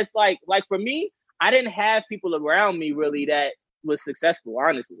there that's like for me, I didn't have people around me really that was successful,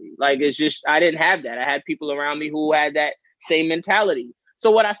 honestly. Like, it's just, I didn't have that. I had people around me who had that same mentality.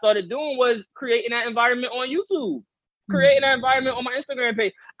 So what I started doing was creating that environment on YouTube, creating that environment on my Instagram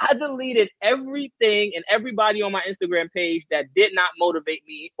page. I deleted everything and everybody on my Instagram page that did not motivate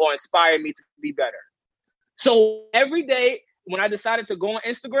me or inspire me to be better. So every day when I decided to go on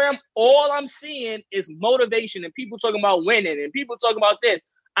Instagram, all I'm seeing is motivation and people talking about winning and people talking about this.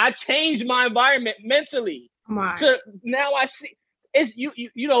 I changed my environment mentally. So now I see it's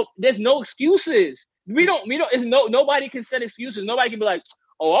you know, there's no excuses. Nobody can set excuses. Nobody can be like,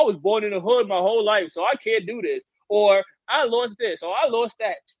 oh, I was born in the hood my whole life, so I can't do this. Or I lost this, or I lost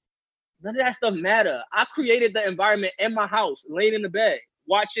that. None of that stuff matter. I created the environment in my house, laying in the bed,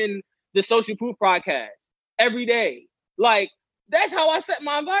 watching the Social Proof podcast every day. Like, that's how I set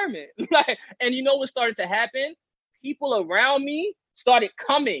my environment. Like, and you know what started to happen? People around me started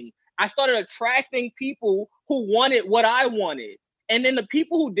coming. I started attracting people who wanted what I wanted. And then the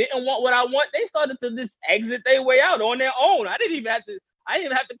people who didn't want what I want, they started to just exit their way out on their own. I didn't even have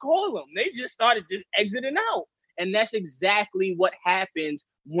to call them. They just started just exiting out. And that's exactly what happens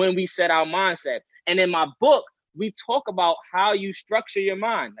when we set our mindset. And in my book, we talk about how you structure your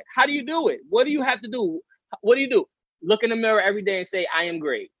mind. Like, how do you do it? What do you have to do? What do you do? Look in the mirror every day and say, I am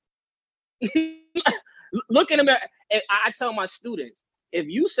great. Look in the mirror. And I tell my students, if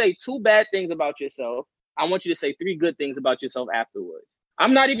you say 2 bad things about yourself, I want you to say 3 good things about yourself afterwards.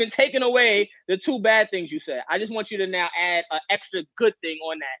 I'm not even taking away the 2 bad things you said. I just want you to now add an extra good thing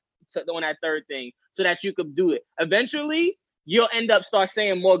on that 3rd thing so that you could do it. Eventually, you'll end up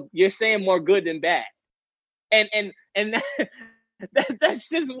saying more good than bad. And that's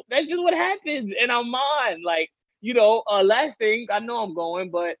just what happens in our mind. Like, last thing, I know I'm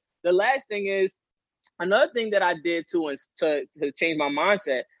going, but the last thing is, another thing that I did to change my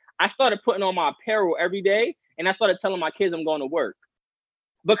mindset, I started putting on my apparel every day, and I started telling my kids I'm going to work.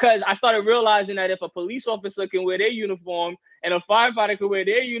 Because I started realizing that if a police officer can wear their uniform, and a firefighter can wear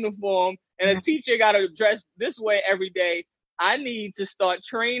their uniform, and a teacher got to dress this way every day, I need to start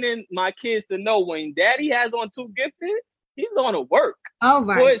training my kids to know when daddy has on Too Gifted, he's going to work. Oh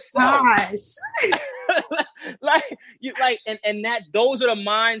my gosh. Those are the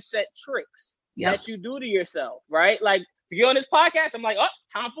mindset tricks that you do to yourself, right? Like, to get on this podcast, I'm like, oh,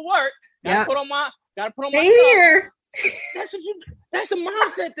 time for work. Gotta put on my here. That's a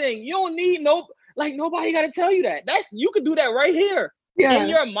mindset thing. You don't need nobody got to tell you that. You could do that right here. In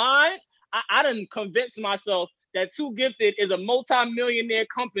your mind. I done convinced myself that Too Gifted is a multi-millionaire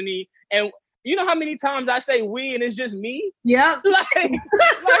company, and you know how many times I say we and it's just me? Yep.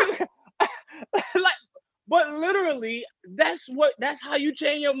 But literally, that's how you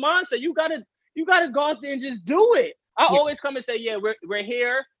change your mindset. You gotta go out there and just do it. I always come and say, yeah, we're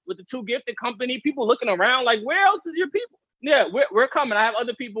here with the Too Gifted company. People looking around like, where else is your people? Yeah, we're coming. I have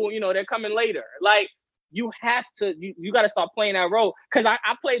other people, they're coming later. Like, you have to, you got to start playing that role. Because I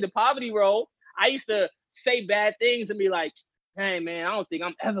played the poverty role. I used to say bad things and be like, hey, man, I don't think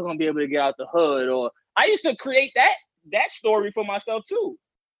I'm ever going to be able to get out the hood. Or I used to create that story for myself, too.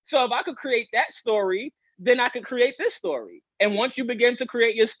 So if I could create that story, then I could create this story. And once you begin to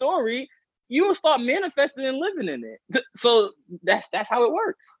create your story, you will start manifesting and living in it. So that's how it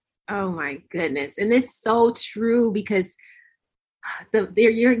works. Oh, my goodness. And it's so true because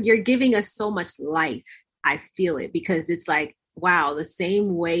you're giving us so much life. I feel it because it's like, wow, the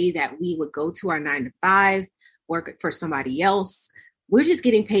same way that we would go to our 9 to 5, work for somebody else, we're just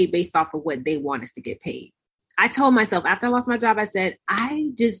getting paid based off of what they want us to get paid. I told myself after I lost my job, I said,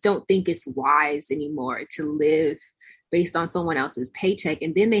 I just don't think it's wise anymore to live based on someone else's paycheck.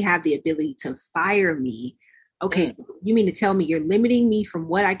 And then they have the ability to fire me. Okay, so you mean to tell me you're limiting me from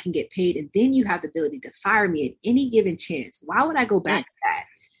what I can get paid, and then you have the ability to fire me at any given chance? Why would I go back to that?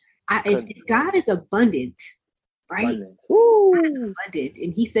 If God is abundant, right? Abundant,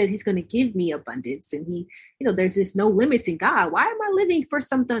 and He said He's going to give me abundance, and He, there's just no limits in God. Why am I living for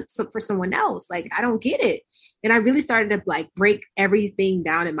someone else? Like, I don't get it. And I really started to break everything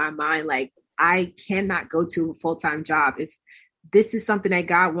down in my mind. Like, I cannot go to a full-time job if this is something that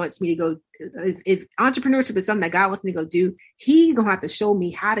God wants me to go. If entrepreneurship is something that God wants me to go do, He's going to have to show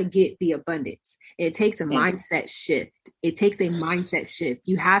me how to get the abundance. It takes a mindset shift.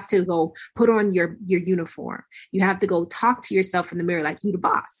 You have to go put on your uniform. You have to go talk to yourself in the mirror like you the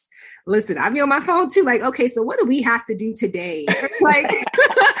boss. Listen, I'm on my phone too. Like, okay, so what do we have to do today? Like,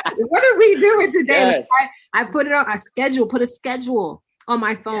 what are we doing today? Yes. I put it on a schedule, put a schedule on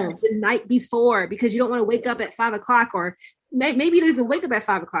my phone the night before, because you don't want to wake up at 5 o'clock, or maybe you don't even wake up at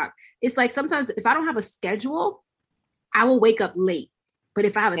 5 o'clock. It's like sometimes if I don't have a schedule, I will wake up late. But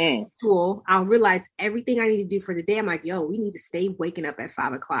if I have a schedule, I'll realize everything I need to do for the day. I'm like, we need to stay waking up at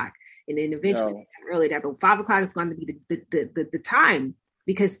 5 o'clock. And then eventually early that, but 5 o'clock is going to be the time,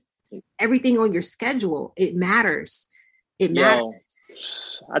 because everything on your schedule, it matters. It matters.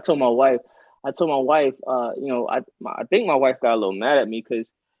 I told my wife, I think my wife got a little mad at me because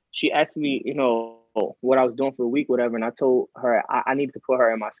she asked me, what I was doing for a week, whatever. And I told her I needed to put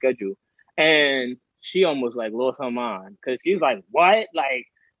her in my schedule. And she almost lost her mind because she's like, what? Like,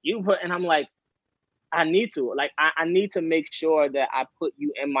 you put, and I'm like, I need to. Like, I need to make sure that I put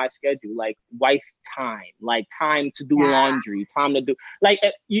you in my schedule, like wife time, like time to do laundry, time to do, like,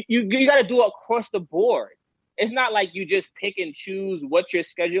 you got to do it across the board. It's not like you just pick and choose what you're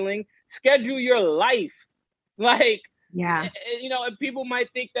scheduling. Schedule your life. Like, and people might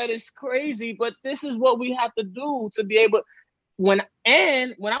think that is crazy, but this is what we have to do to be able, when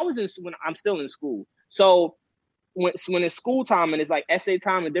I'm still in school. So when it's school time and it's like essay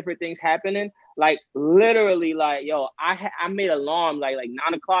time and different things happening, like literally, like, yo, I made an alarm like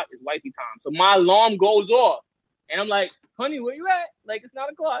 9:00 is wifey time. So my alarm goes off and I'm like, honey, where you at? Like, it's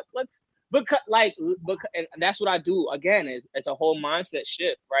 9:00. Because and that's what I do. Again, it's a whole mindset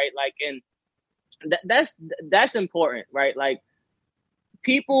shift, right? Like, and that's important, right? Like,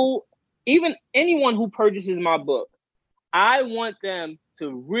 people, even anyone who purchases my book, I want them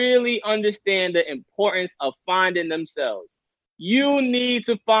to really understand the importance of finding themselves. You need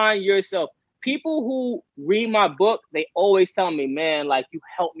to find yourself. People who read my book, they always tell me, man, like, you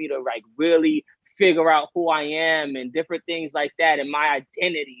helped me to like really figure out who I am and different things like that and my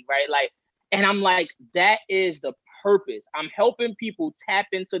identity, right? Like, and I'm like, that is the purpose. I'm helping people tap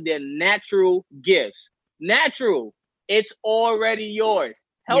into their natural gifts. Natural. It's already yours.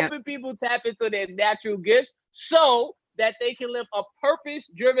 Helping people tap into their natural gifts so that they can live a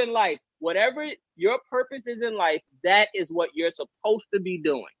purpose-driven life. Whatever your purpose is in life, that is what you're supposed to be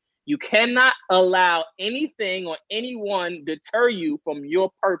doing. You cannot allow anything or anyone deter you from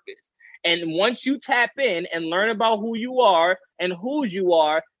your purpose. And once you tap in and learn about who you are and whose you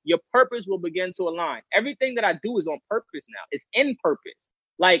are, your purpose will begin to align. Everything that I do is on purpose now. It's in purpose.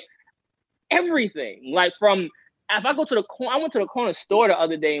 Like, everything. Like, from, if I go to I went to the corner store the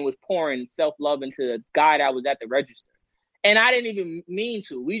other day and was pouring self-love into the guy that was at the register. And I didn't even mean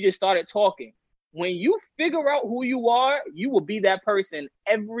to. We just started talking. When you figure out who you are, you will be that person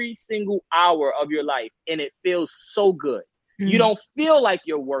every single hour of your life. And it feels so good. You don't feel like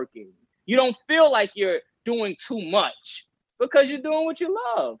you're working. You don't feel like you're doing too much because you're doing what you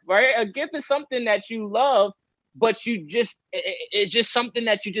love, right? A gift is something that you love, but it's just something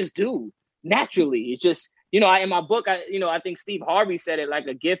that you just do naturally. It's just, in my book, I think Steve Harvey said it, like,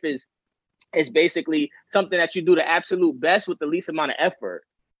 a gift is basically something that you do the absolute best with the least amount of effort.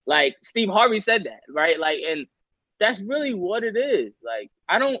 Like, Steve Harvey said that, right? Like, and that's really what it is. Like,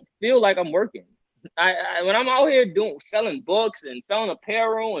 I don't feel like I'm working. I when I'm out here selling books and selling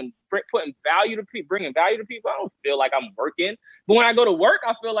apparel and putting value to people, bringing value to people, I don't feel like I'm working. But when I go to work,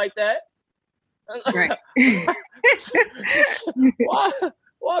 I feel like that. Right.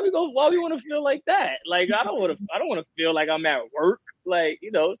 Why we want to feel like that? Like, I don't want to feel like I'm at work. Like,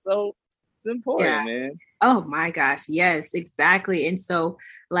 so it's important, man. Oh my gosh. Yes, exactly. And so,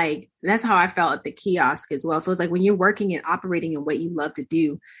 like, that's how I felt at the kiosk as well. So it's like, when you're working and operating in what you love to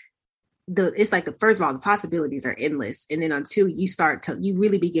do, it's like, first of all, the possibilities are endless. And then until you you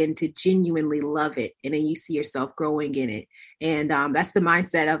really begin to genuinely love it. And then you see yourself growing in it. And that's the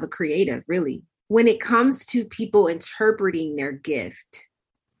mindset of a creative, really. When it comes to people interpreting their gift,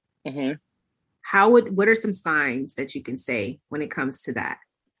 what are some signs that you can say when it comes to that?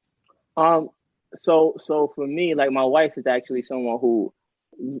 So for me, like, my wife is actually someone who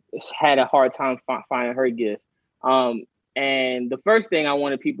had a hard time finding her gift. And the first thing I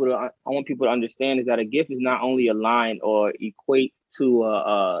want people to understand is that a gift is not only aligned or equate to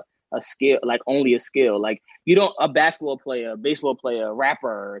a skill, like only a skill. Like, a basketball player, baseball player,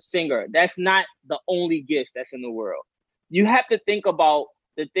 rapper, singer, that's not the only gift that's in the world. You have to think about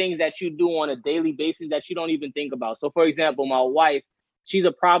the things that you do on a daily basis that you don't even think about. So, for example, my wife, she's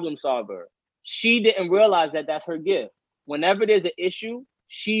a problem solver. She didn't realize that that's her gift. Whenever there's an issue,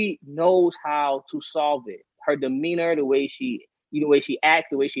 she knows how to solve it. Her demeanor, the way she acts,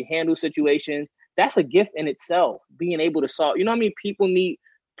 the way she handles situations, that's a gift in itself. Being able to solve, what I mean? People need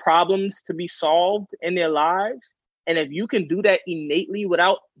problems to be solved in their lives. And if you can do that innately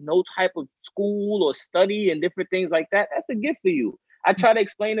without no type of school or study and different things like that, that's a gift for you. I try to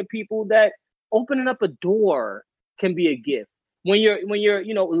explain to people that opening up a door can be a gift. When you're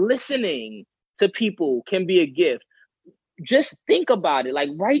listening to people can be a gift. Just think about it. Like,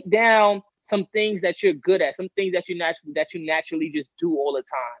 write down some things that you're good at, some things that you naturally just do all the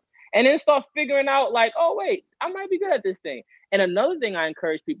time. And then start figuring out, like, oh, wait, I might be good at this thing. And another thing I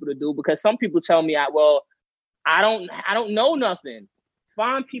encourage people to do, because some people tell me, I don't know nothing.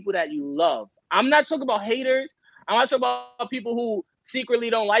 Find people that you love. I'm not talking about haters. I'm not talking about people who secretly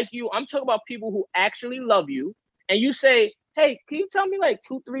don't like you. I'm talking about people who actually love you. And you say, hey, can you tell me like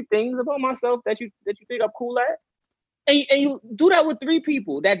 2-3 things about myself that you think I'm cool at? And you do that with 3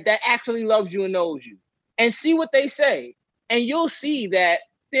 people that actually loves you and knows you, and see what they say. And you'll see that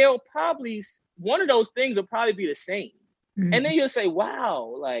they'll probably one of those things will probably be the same. Mm-hmm. And then you'll say,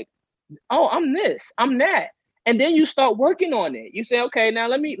 wow, like, oh, I'm this, I'm that. And then you start working on it. You say, okay, now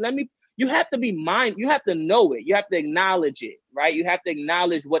let me, you have to be you have to know it. You have to acknowledge it, right? You have to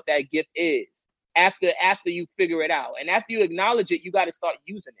acknowledge what that gift is after you figure it out. And after you acknowledge it, you got to start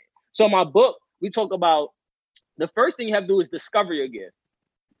using it. So my book, we talk about the first thing you have to do is discover your gift.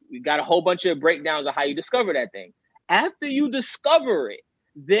 We got a whole bunch of breakdowns of how you discover that thing. After you discover it,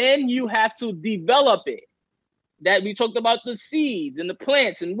 then you have to develop it. That we talked about the seeds and the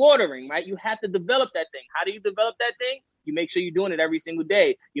plants and watering, right? You have to develop that thing. How do you develop that thing? You make sure you're doing it every single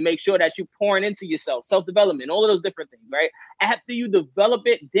day. You make sure that you're pouring into yourself, self-development, all of those different things, right? After you develop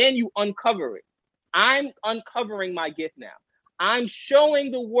it, then you uncover it. I'm uncovering my gift now. I'm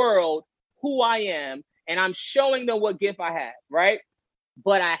showing the world who I am, and I'm showing them what gift I have, right?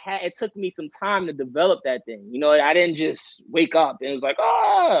 But it took me some time to develop that thing. You know, I didn't just wake up and it was like,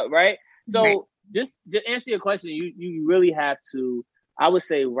 right? So Right. just to answer your question, you really have to, I would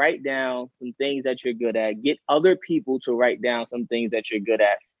say, write down some things that you're good at. Get other people to write down some things that you're good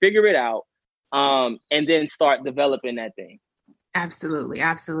at. Figure it out, and then start developing that thing. Absolutely.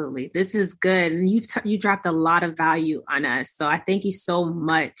 Absolutely. This is good. And you dropped a lot of value on us. So I thank you so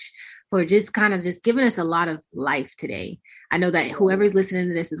much for just giving us a lot of life today. I know that whoever's listening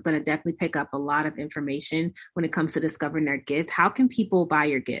to this is going to definitely pick up a lot of information when it comes to discovering their gift. How can people buy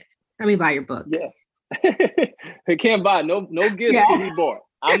your gift? Buy your book? Yeah. They can't buy no gifts to be bought.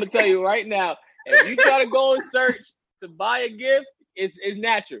 I'm going to tell you right now, if you try to go and search to buy a gift, it's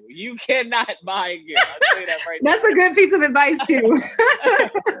natural. You cannot buy a gift. I'll say that right now. That's a good piece of advice too.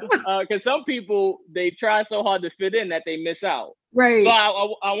 Because some people, they try so hard to fit in that they miss out. Right. So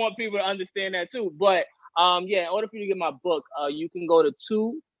I want people to understand that too. But in order for you to get my book, you can go to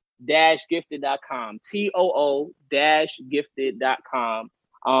too-gifted.com, TOO-gifted.com.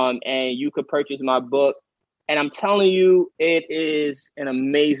 And you could purchase my book. And I'm telling you, it is an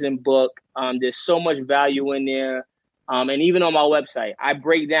amazing book. There's so much value in there. And even on my website, I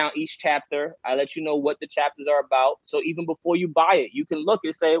break down each chapter. I let you know what the chapters are about. So even before you buy it, you can look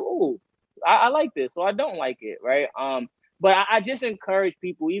and say, oh, I like this, or I don't like it, right? But I just encourage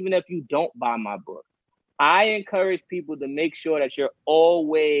people, even if you don't buy my book, I encourage people to make sure that you're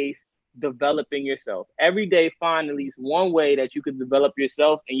always developing yourself. Every day, find at least one way that you can develop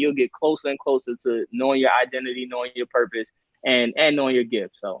yourself, and you'll get closer and closer to knowing your identity, knowing your purpose, and knowing your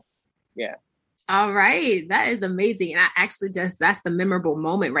gift. So, yeah. All right. That is amazing. And I actually that's the memorable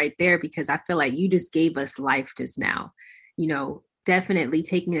moment right there, because I feel like you just gave us life just now. You know, definitely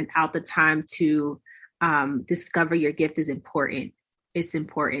taking out the time to discover your gift is important. It's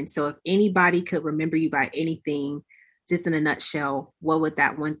important. So if anybody could remember you by anything, just in a nutshell, what would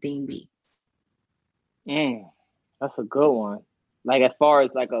that one thing be? That's a good one. Like, as far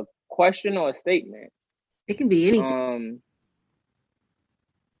as like a question or a statement? It can be anything.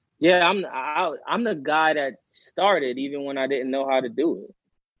 Yeah, I'm the guy that started even when I didn't know how to do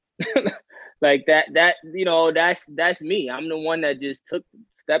it. Like that you know, that's me. I'm the one that just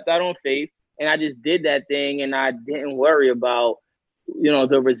stepped out on faith, and I just did that thing, and I didn't worry about, you know,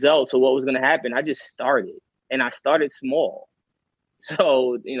 the results or what was going to happen. I just started, and I started small.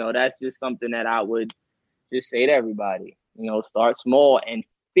 So, you know, that's just something that I would just say to everybody, you know, start small. And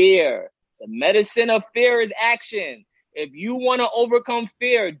fear, the medicine of fear is action. If you want to overcome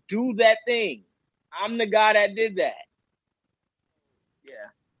fear, do that thing. I'm the guy that did that. Yeah.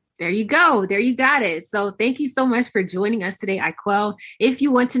 There you go. There you got it. So thank you so much for joining us today, Iquell. If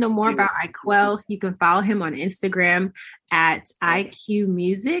you want to know more about Iquell, you can follow him on Instagram at IQ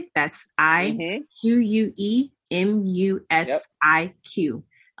Music. That's IQUEMUSIQ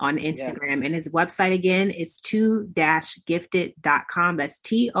on Instagram. And his website again is too-gifted.com. That's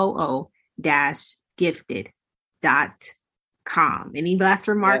TOO-gifted.com. Any last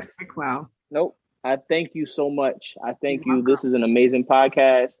remarks, Iquell? Nope. I thank you so much. I thank you. This is an amazing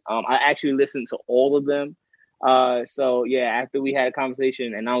podcast. I actually listened to all of them. So yeah, after we had a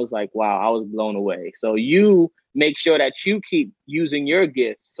conversation, and I was like, wow, I was blown away. So you make sure that you keep using your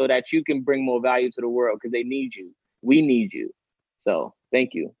gifts so that you can bring more value to the world, because they need you. We need you. So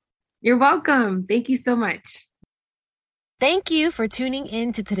thank you. You're welcome. Thank you so much. Thank you for tuning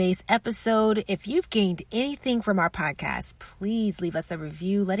in to today's episode. If you've gained anything from our podcast, please leave us a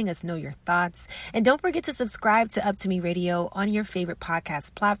review letting us know your thoughts. And don't forget to subscribe to Up to Me Radio on your favorite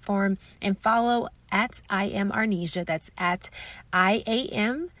podcast platform, and follow at I Am Arnesjah. That's at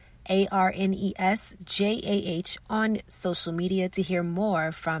IAMARNESJAH on social media to hear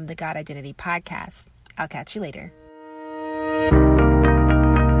more from the God Identity Podcast. I'll catch you later.